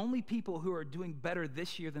is that the only people who are doing better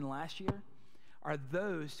this year than last year are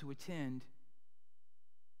those who attend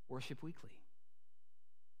Worship Weekly.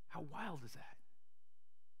 How wild is that?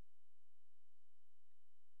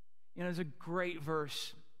 You know, there's a great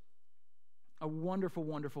verse, a wonderful,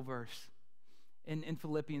 wonderful verse in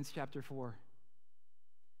Philippians chapter 4.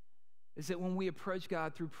 Is that when we approach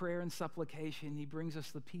God through prayer and supplication, He brings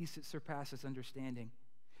us the peace that surpasses understanding.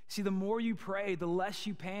 See, the more you pray, the less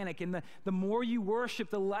you panic, and the more you worship,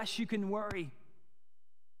 the less you can worry.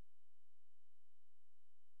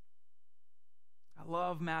 I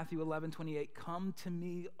love Matthew 11:28. Come to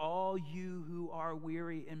me, all you who are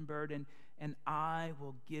weary and burdened, and I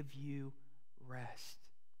will give you rest.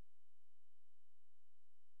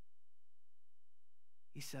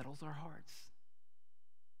 He settles our hearts.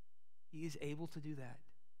 He is able to do that.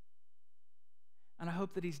 And I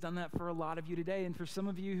hope that He's done that for a lot of you today. And for some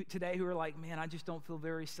of you today who are like, man, I just don't feel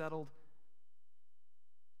very settled,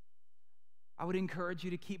 I would encourage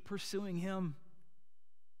you to keep pursuing Him.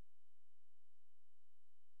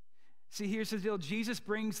 See, here's the deal. Jesus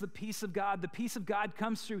brings the peace of God. The peace of God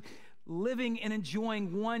comes through living and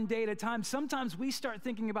enjoying one day at a time. Sometimes we start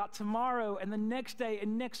thinking about tomorrow and the next day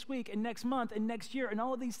and next week and next month and next year and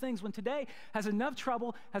all of these things when today has enough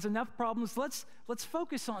trouble, has enough problems. Let's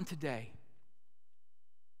focus on today.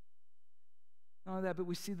 Not only that, but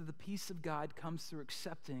we see that the peace of God comes through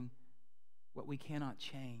accepting what we cannot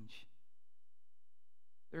change.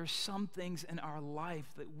 There are some things in our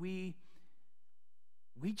life that we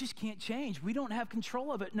just can't change. We don't have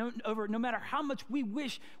control of it. No matter how much we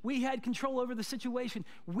wish we had control over the situation,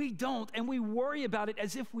 we don't, and we worry about it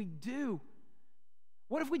as if we do.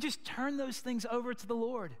 What if we just turn those things over to the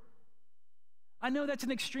Lord? I know that's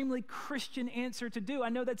an extremely Christian answer to do. I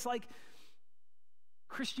know that's like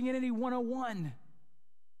Christianity 101.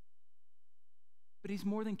 But He's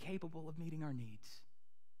more than capable of meeting our needs.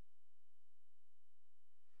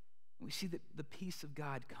 We see that the peace of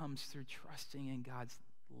God comes through trusting in God's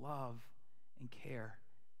love and care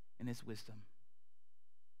and His wisdom.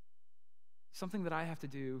 Something that I have to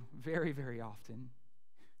do very, very often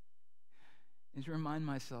is remind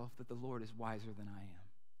myself that the Lord is wiser than I am.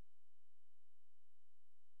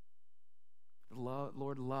 The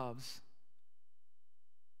Lord loves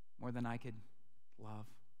more than I could love.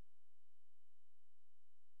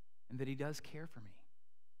 And that He does care for me.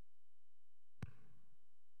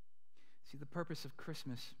 See, the purpose of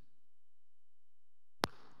Christmas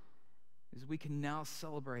is we can now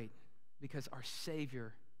celebrate because our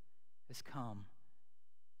Savior has come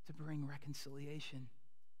to bring reconciliation.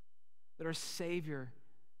 That our Savior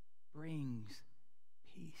brings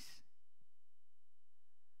peace.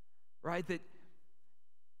 Right? That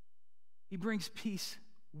He brings peace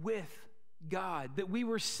with God. That we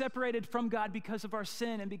were separated from God because of our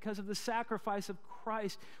sin and because of the sacrifice of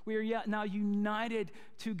Christ. We are yet now united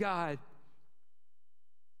to God.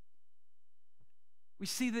 We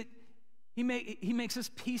see that He makes us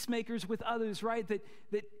peacemakers with others, right?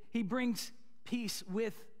 That He brings peace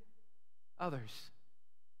with others.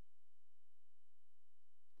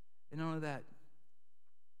 And not only that,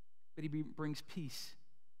 but He brings peace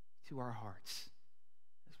to our hearts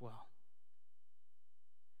as well.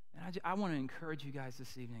 And I want to encourage you guys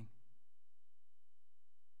this evening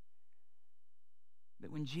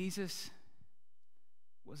that when Jesus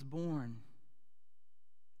was born,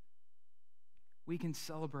 we can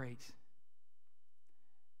celebrate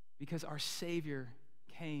because our Savior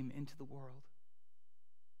came into the world.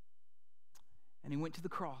 And He went to the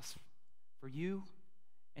cross for you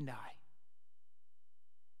and I.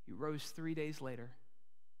 He rose 3 days later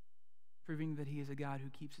proving that he is a God who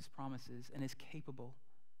keeps his promises and is capable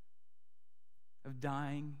of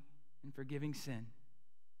dying and forgiving sin.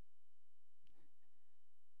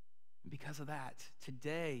 And because of that,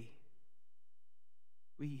 today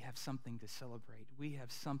we have something to celebrate. We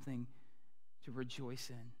have something to rejoice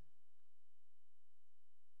in.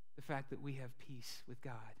 The fact that we have peace with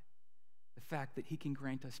God. The fact that he can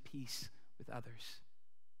grant us peace with others.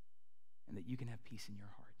 And that you can have peace in your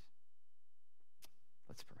heart.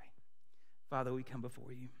 Let's pray. Father, we come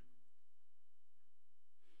before you.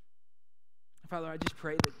 Father, I just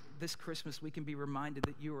pray that this Christmas we can be reminded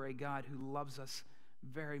that you are a God who loves us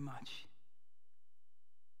very much.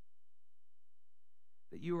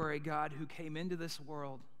 That you are a God who came into this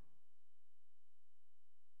world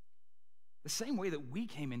the same way that we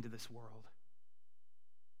came into this world.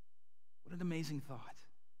 What an amazing thought.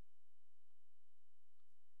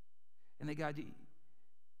 And that God, he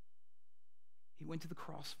went to the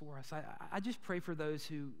cross for us. I just pray for those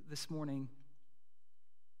who this morning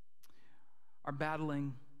are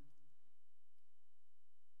battling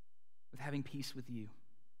with having peace with you.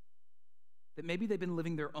 That maybe they've been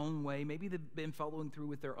living their own way. Maybe they've been following through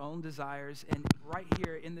with their own desires. And right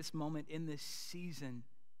here in this moment, in this season,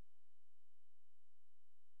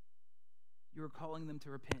 you are calling them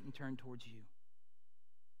to repent and turn towards you.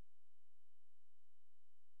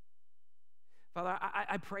 Father,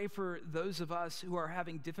 I pray for those of us who are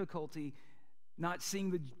having difficulty not seeing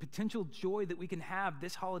the potential joy that we can have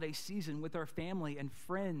this holiday season with our family and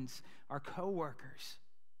friends, our coworkers.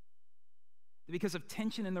 Because of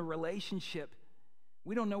tension in the relationship,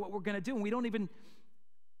 we don't know what we're going to do, and we don't even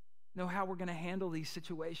know how we're going to handle these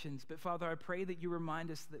situations. But Father, I pray that you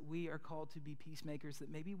remind us that we are called to be peacemakers, that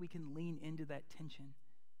maybe we can lean into that tension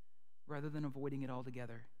rather than avoiding it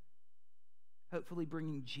altogether. Hopefully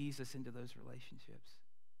bringing Jesus into those relationships.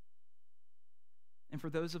 And for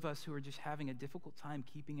those of us who are just having a difficult time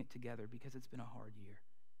keeping it together because it's been a hard year,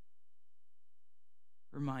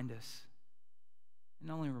 remind us, and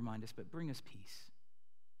not only remind us, but bring us peace.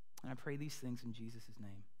 And I pray these things in Jesus'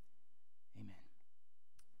 name. Amen.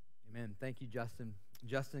 Amen. Thank you, Justin.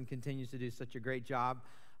 Justin continues to do such a great job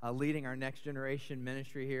leading our next generation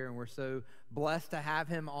ministry here, and we're so blessed to have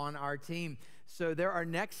him on our team. So there are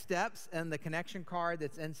next steps in the connection card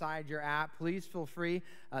that's inside your app. Please feel free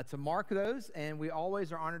to mark those, and we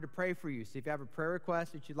always are honored to pray for you. So if you have a prayer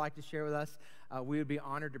request that you'd like to share with us, we would be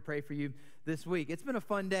honored to pray for you this week. It's been a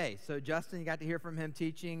fun day. So Justin, you got to hear from him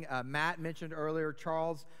teaching. Matt mentioned earlier,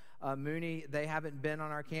 Charles Mooney, they haven't been on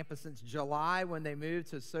our campus since July when they moved,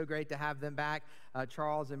 so it's so great to have them back.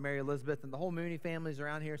 Charles and Mary Elizabeth and the whole Mooney family's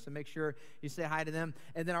around here, so make sure you say hi to them.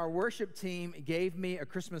 And then our worship team gave me a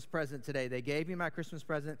Christmas present today. They gave me my Christmas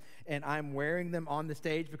present, and I'm wearing them on the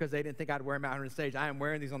stage because they didn't think I'd wear them out on the stage. I am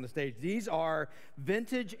wearing these on the stage. These are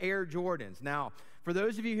vintage Air Jordans. Now, for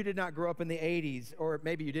those of you who did not grow up in the 80s, or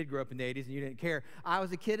maybe you did grow up in the 80s and you didn't care, I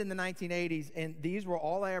was a kid in the 1980s, and these were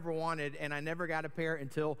all I ever wanted, and I never got a pair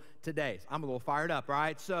until today. So I'm a little fired up,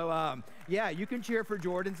 right? So, yeah, you can cheer for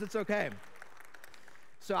Jordans. It's okay.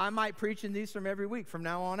 So I might preach in these from every week from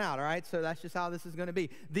now on out, all right? So that's just how this is going to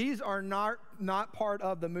be. These are not part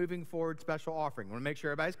of the Moving Forward special offering. I want to make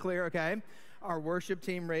sure everybody's clear, okay? Our worship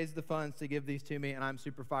team raised the funds to give these to me, and I'm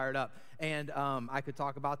super fired up. And I could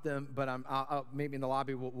talk about them, but I'll maybe in the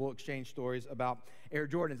lobby we'll exchange stories about Air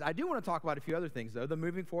Jordans. I do want to talk about a few other things, though. The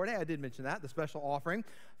Moving Forward, hey, I did mention that, the special offering.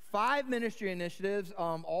 5 ministry initiatives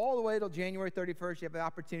all the way till January 31st. You have the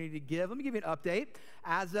opportunity to give. Let me give you an update.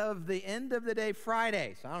 As of the end of the day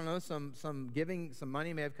Friday, so I don't know, some giving, some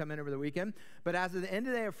money may have come in over the weekend, but as of the end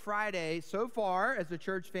of the day of Friday, so far as a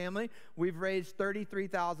church family, we've raised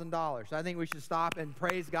 $33,000. So I think we should stop and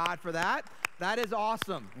praise God for that. That is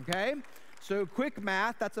awesome, okay? So quick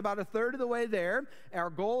math, that's about a third of the way there. Our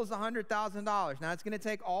goal is $100,000. Now, it's going to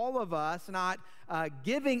take all of us not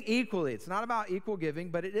giving equally. It's not about equal giving,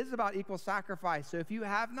 but it is about equal sacrifice. So if you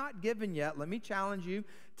have not given yet, let me challenge you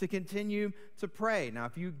to continue to pray. Now,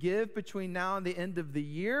 if you give between now and the end of the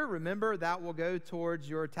year, remember that will go towards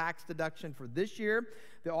your tax deduction for this year.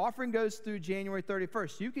 The offering goes through January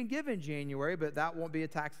 31st. So you can give in January, but that won't be a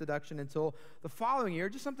tax deduction until the following year.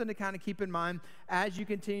 Just something to kind of keep in mind as you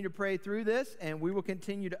continue to pray through this, and we will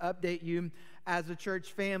continue to update you as a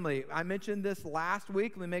church family. I mentioned this last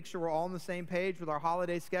week. Let me make sure we're all on the same page with our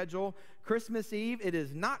holiday schedule. Christmas Eve, it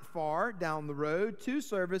is not far down the road. 2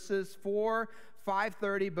 services, 4,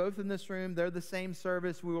 5:30, both in this room. They're the same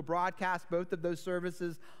service. We will broadcast both of those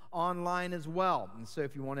services online as well. And so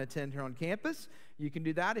if you want to attend here on campus, you can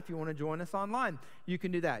do that. If you want to join us online, you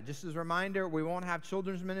can do that. Just as a reminder, we won't have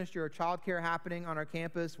children's ministry or childcare happening on our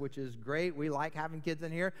campus, which is great. We like having kids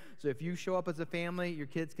in here. So if you show up as a family, your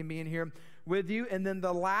kids can be in here with you. And then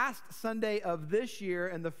the last Sunday of this year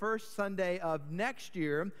and the first Sunday of next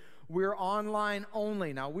year, we're online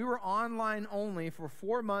only. Now, we were online only for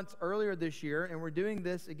 4 months earlier this year, and we're doing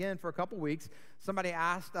this again for a couple weeks. Somebody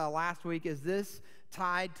asked last week, is this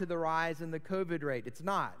tied to the rise in the COVID rate? It's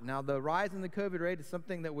not. Now, the rise in the COVID rate is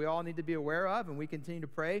something that we all need to be aware of, and we continue to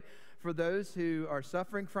pray for those who are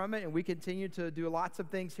suffering from it, and we continue to do lots of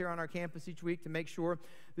things here on our campus each week to make sure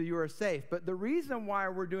that you are safe. But the reason why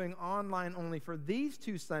we're doing online only for these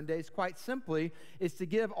 2 Sundays, quite simply, is to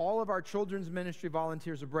give all of our children's ministry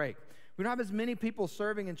volunteers a break. We don't have as many people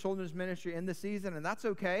serving in children's ministry in the season, and that's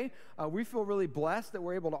okay. We feel really blessed that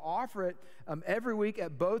we're able to offer it every week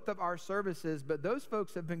at both of our services, but those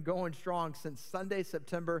folks have been going strong since Sunday,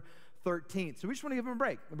 September 13th. So we just want to give them a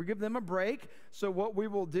break. We give them a break. So what we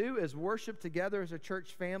will do is worship together as a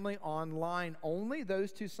church family online only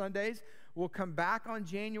those 2 Sundays. We'll come back on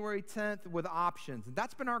January 10th with options. And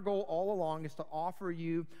that's been our goal all along, is to offer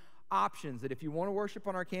you options, that if you want to worship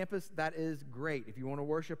on our campus, that is great. If you want to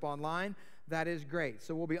worship online, that is great.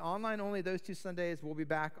 So we'll be online only those 2 Sundays. We'll be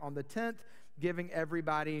back on the 10th, giving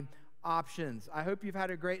everybody options. I hope you've had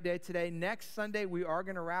a great day today. Next Sunday, we are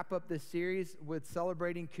going to wrap up this series with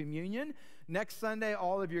celebrating communion. Next Sunday,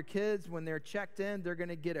 all of your kids, when they're checked in, they're going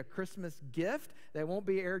to get a Christmas gift. They won't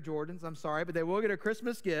be Air Jordans, I'm sorry, but they will get a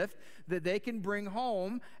Christmas gift that they can bring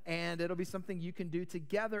home, and it'll be something you can do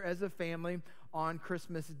together as a family on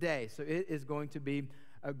Christmas Day. So it is going to be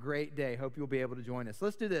a great day. Hope you'll be able to join us.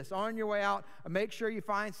 Let's do this. On your way out, make sure you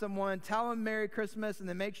find someone, tell them Merry Christmas, and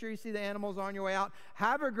then make sure you see the animals on your way out.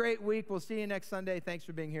 Have a great week. We'll see you next Sunday. Thanks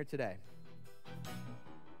for being here today.